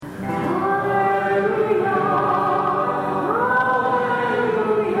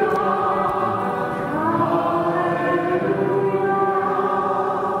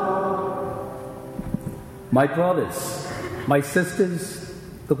My brothers, my sisters,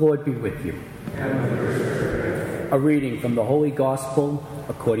 the Lord be with you. A reading from the Holy Gospel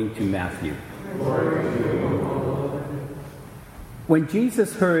according to Matthew. When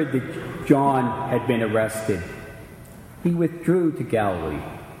Jesus heard that John had been arrested, he withdrew to Galilee.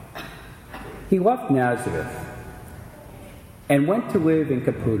 He left Nazareth and went to live in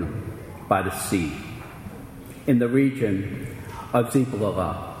Capernaum by the sea, in the region of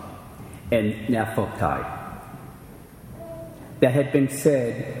Zebulun and Naphtali, that had been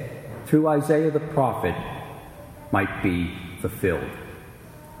said through Isaiah the prophet might be fulfilled.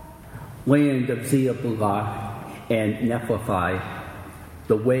 Land of Zebulun and Naphtali,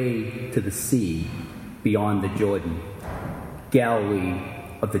 the way to the sea beyond the Jordan, Galilee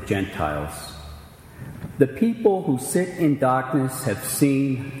of the Gentiles. The people who sit in darkness have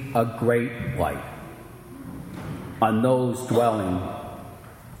seen a great light. On those dwelling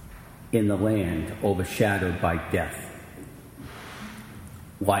in the land overshadowed by death,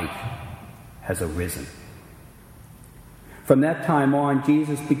 light has arisen. From that time on,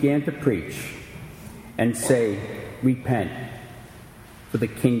 Jesus began to preach and say, "Repent, for the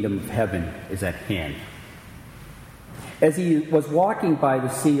kingdom of heaven is at hand." As he was walking by the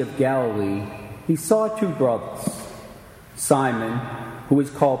Sea of Galilee, he saw two brothers, Simon, who is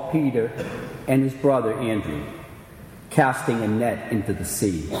called Peter, and his brother Andrew, casting a net into the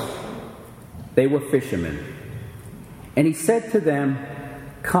sea. They were fishermen. And he said to them,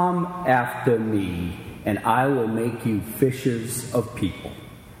 "Come after me, and I will make you fishers of people."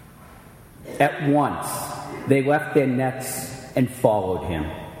 At once they left their nets and followed him.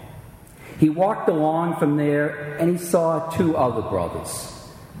 He walked along from there, and he saw two other brothers,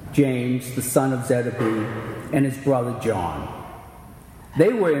 James, the son of Zebedee, and his brother John.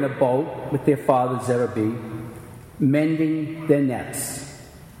 They were in a boat with their father Zebedee, mending their nets.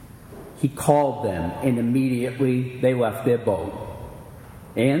 He called them, and immediately they left their boat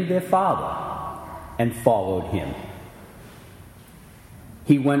and their father and followed him.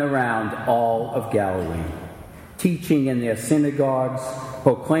 He went around all of Galilee, teaching in their synagogues,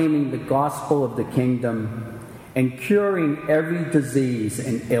 proclaiming the gospel of the kingdom, and curing every disease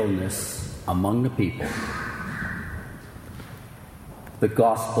and illness among the people. The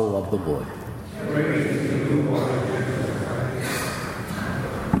gospel of the Lord. Praise to you, Lord.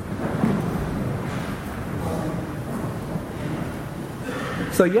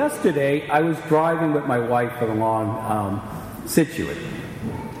 So yesterday, I was driving with my wife along Scituate.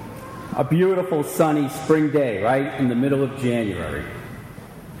 A beautiful, sunny spring day, right in the middle of January.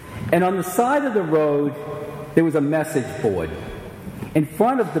 And on the side of the road, there was a message board in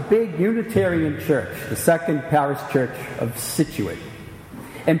front of the big Unitarian church, the Second Parish Church of Scituate.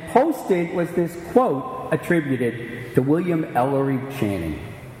 And posted was this quote attributed to William Ellery Channing.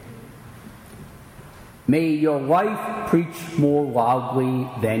 "May your life preach more loudly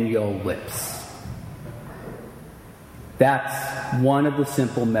than your lips." That's one of the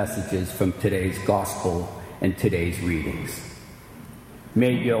simple messages from today's gospel and today's readings.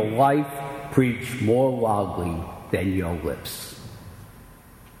 May your life preach more loudly than your lips.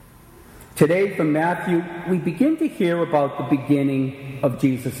 Today from Matthew, we begin to hear about the beginning of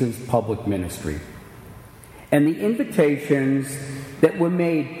Jesus' public ministry and the invitations that were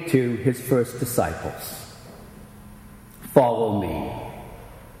made to his first disciples. Follow me.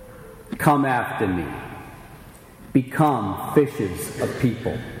 Come after me. Become fishers of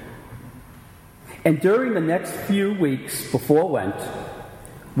people. And during the next few weeks before Lent,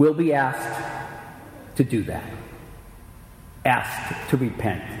 we'll be asked to do that. Asked to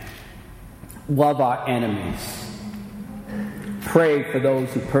repent. Love our enemies. Pray for those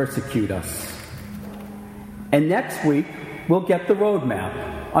who persecute us. And next week, we'll get the roadmap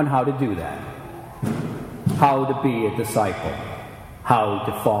on how to do that. How to be a disciple. How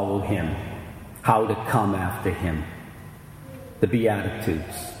to follow him. How to come after him. The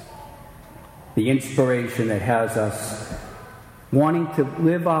Beatitudes. The inspiration that has us wanting to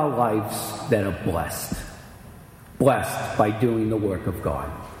live our lives that are blessed. Blessed by doing the work of God.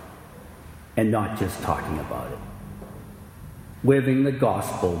 And not just talking about it. Living the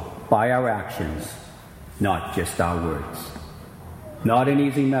gospel by our actions, not just our words. Not an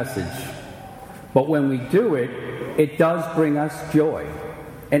easy message. But when we do it, it does bring us joy.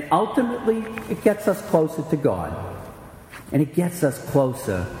 And ultimately, it gets us closer to God. And it gets us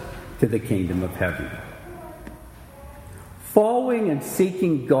closer to the kingdom of heaven. Following and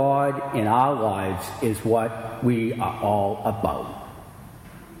seeking God in our lives is what we are all about.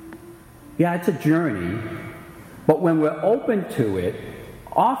 Yeah, it's a journey, but when we're open to it,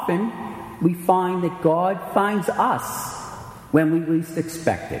 often we find that God finds us when we least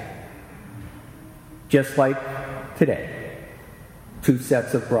expect it. Just like today, two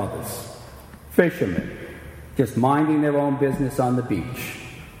sets of brothers, fishermen, just minding their own business on the beach.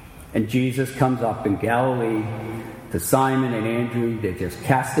 And Jesus comes up in Galilee to Simon and Andrew. They're just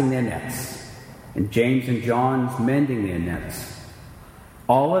casting their nets. And James and John's mending their nets.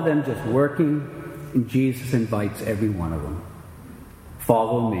 All of them just working, and Jesus invites every one of them.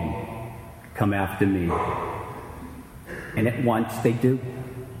 Follow me. Come after me. And at once they do.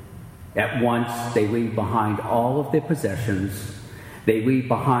 At once they leave behind all of their possessions. They leave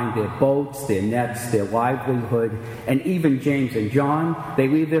behind their boats, their nets, their livelihood, and even James and John, they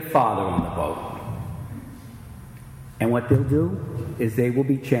leave their father on the boat. And what they'll do is they will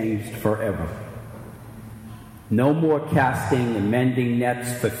be changed forever. No more casting and mending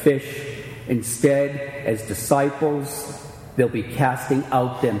nets for fish. Instead, as disciples, they'll be casting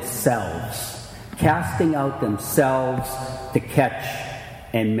out themselves to catch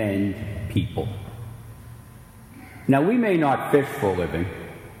and mend people. Now, we may not fish for a living,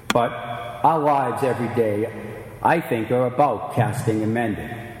 but our lives every day, I think, are about casting and mending.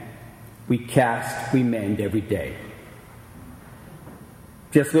 We cast, we mend every day.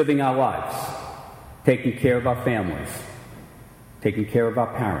 Just living our lives, taking care of our families, taking care of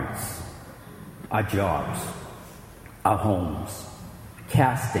our parents, our jobs, our homes,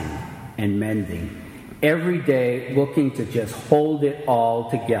 casting and mending, every day looking to just hold it all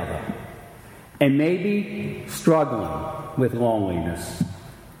together. And maybe struggling with loneliness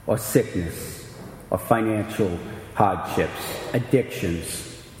or sickness or financial hardships,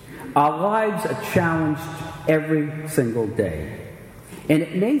 addictions. Our lives are challenged every single day. And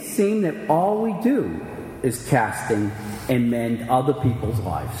it may seem that all we do is casting and mend other people's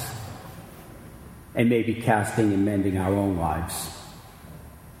lives. And maybe casting and mending our own lives.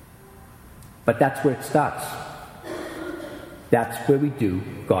 But that's where it starts. That's where we do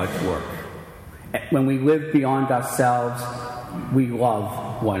God's work. When we live beyond ourselves, we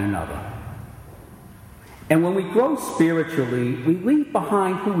love one another. And when we grow spiritually, we leave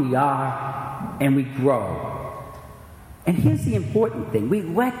behind who we are and we grow. And here's the important thing. We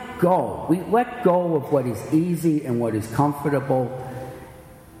let go. We let go of what is easy and what is comfortable.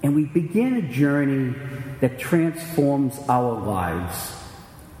 And we begin a journey that transforms our lives.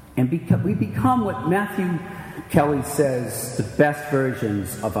 And we become what Matthew Kelly says, the best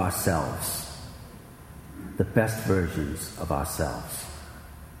versions of ourselves. The best versions of ourselves.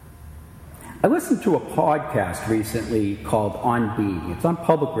 I listened to a podcast recently called On Being. It's on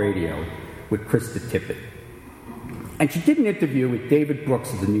public radio with Krista Tippett. And she did an interview with David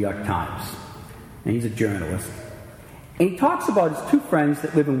Brooks of the New York Times. And he's a journalist. And he talks about his two friends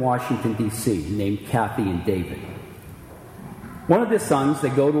that live in Washington, D.C., named Kathy and David. One of their sons, they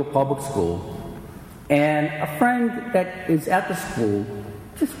go to a public school. And a friend that is at the school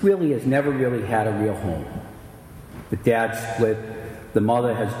just really has never really had a real home. The dad split, the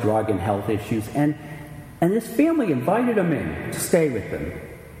mother has drug and health issues, and this family invited him in to stay with them.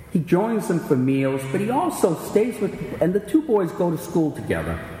 He joins them for meals, but he also stays with them, and the two boys go to school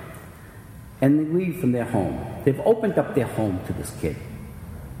together, and they leave from their home. They've opened up their home to this kid.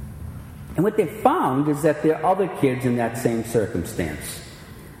 And what they've found is that there are other kids in that same circumstance.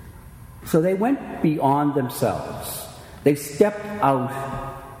 So they went beyond themselves. They stepped out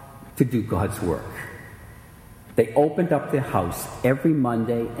to do God's work. They opened up their house every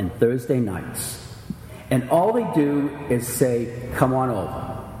Monday and Thursday nights. And all they do is say, come on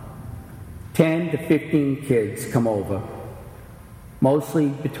over. 10 to 15 kids come over, mostly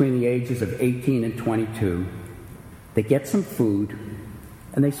between the ages of 18 and 22. They get some food,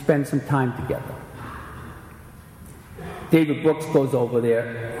 and they spend some time together. David Brooks goes over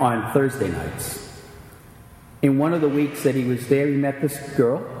there on Thursday nights. In one of the weeks that he was there, he met this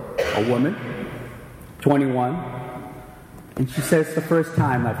girl, a woman, 21, and she says, the first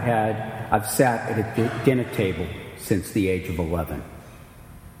time I've sat at a dinner table since the age of 11.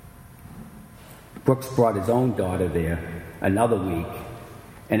 Brooks brought his own daughter there another week,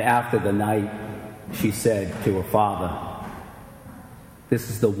 and after the night, she said to her father,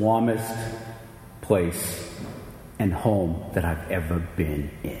 this is the warmest place and home that I've ever been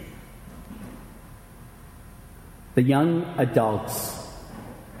in. The young adults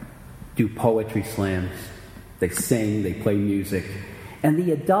do poetry slams, they sing, they play music, and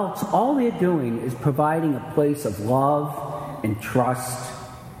the adults, all they're doing is providing a place of love and trust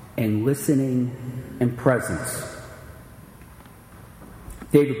and listening and presence.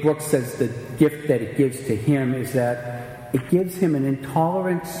 David Brooks says the gift that it gives to him is that it gives him an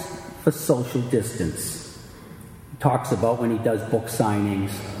intolerance for social distance. He talks about when he does book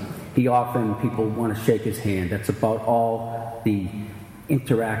signings, people want to shake his hand. That's about all the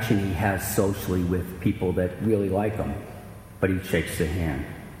interaction he has socially with people that really like him, but he shakes their hand.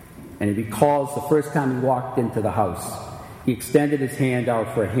 And he recalls the first time he walked into the house, he extended his hand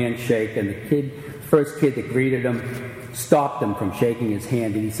out for a handshake, and the first kid that greeted him stopped him from shaking his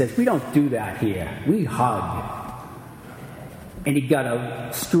hand, and he says, "We don't do that here. We hug." And he got a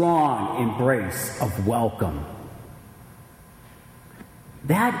strong embrace of welcome.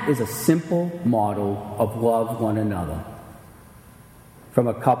 That is a simple model of love one another from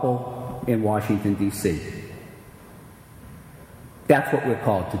a couple in Washington, D.C. That's what we're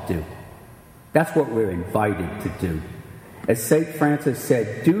called to do. That's what we're invited to do. As St. Francis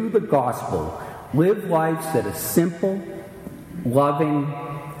said, do the gospel. Live lives that are simple, loving,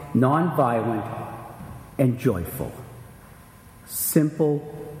 nonviolent, and joyful. Simple,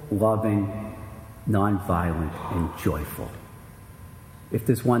 loving, nonviolent, and joyful. If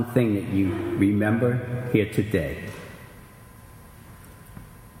there's one thing that you remember here today,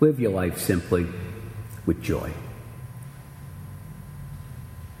 live your life simply with joy.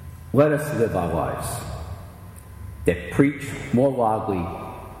 Let us live our lives that preach more loudly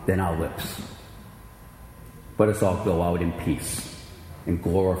than our lips. Let us all go out in peace and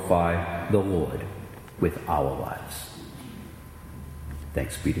glorify the Lord with our lives.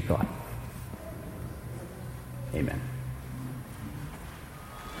 Thanks be to God. Amen.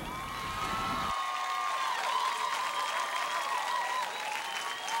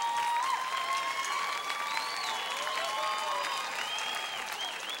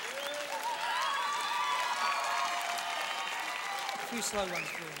 A few slow ones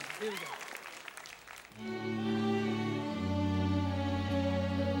for you. Here we go.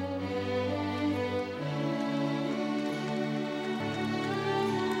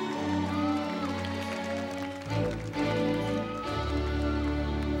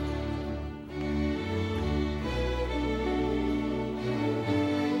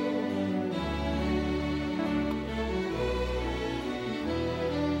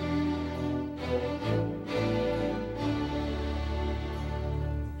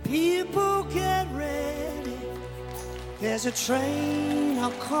 People get ready, there's a train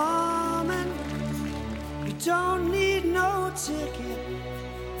a-coming. You don't need no ticket,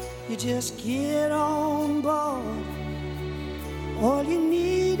 you just get on board. All you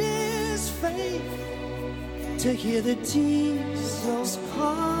need is faith to hear the diesels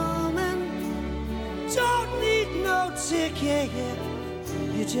coming. Don't need no ticket,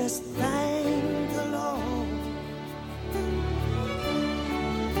 you just thank the Lord.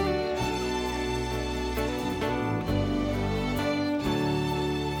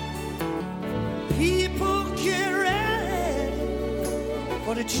 People get ready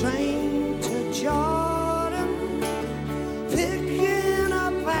for the train to Jordan, picking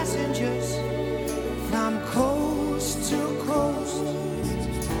up passengers from coast to coast.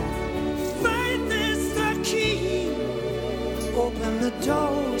 Faith is the key, open the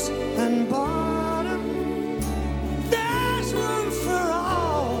doors and bottom. There's room for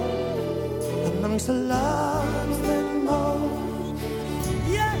all amongst the lovely most.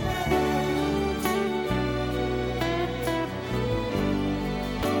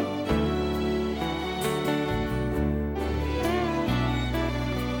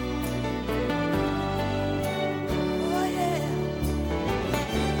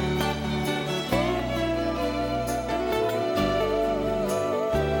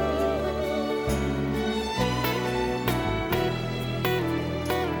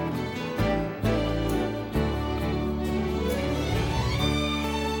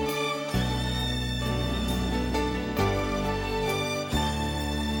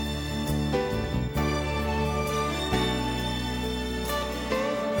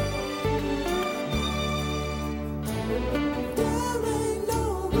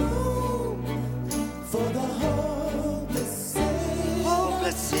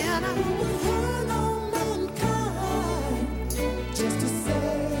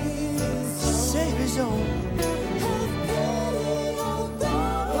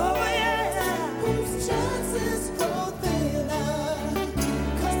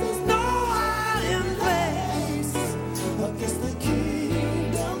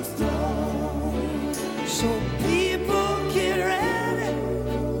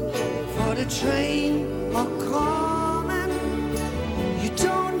 Train a-coming. You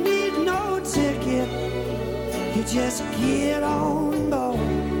don't need no ticket, you just get on board.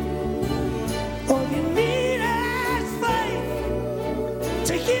 All you need is faith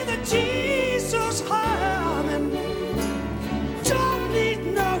to hear the Jesus humming. Don't need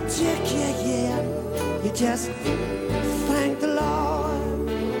no ticket yet, you just thank the Lord.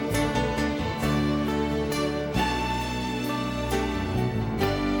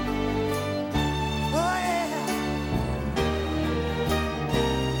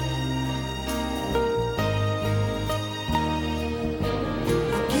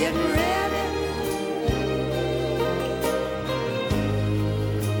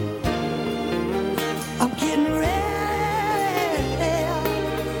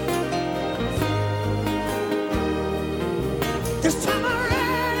 Just tell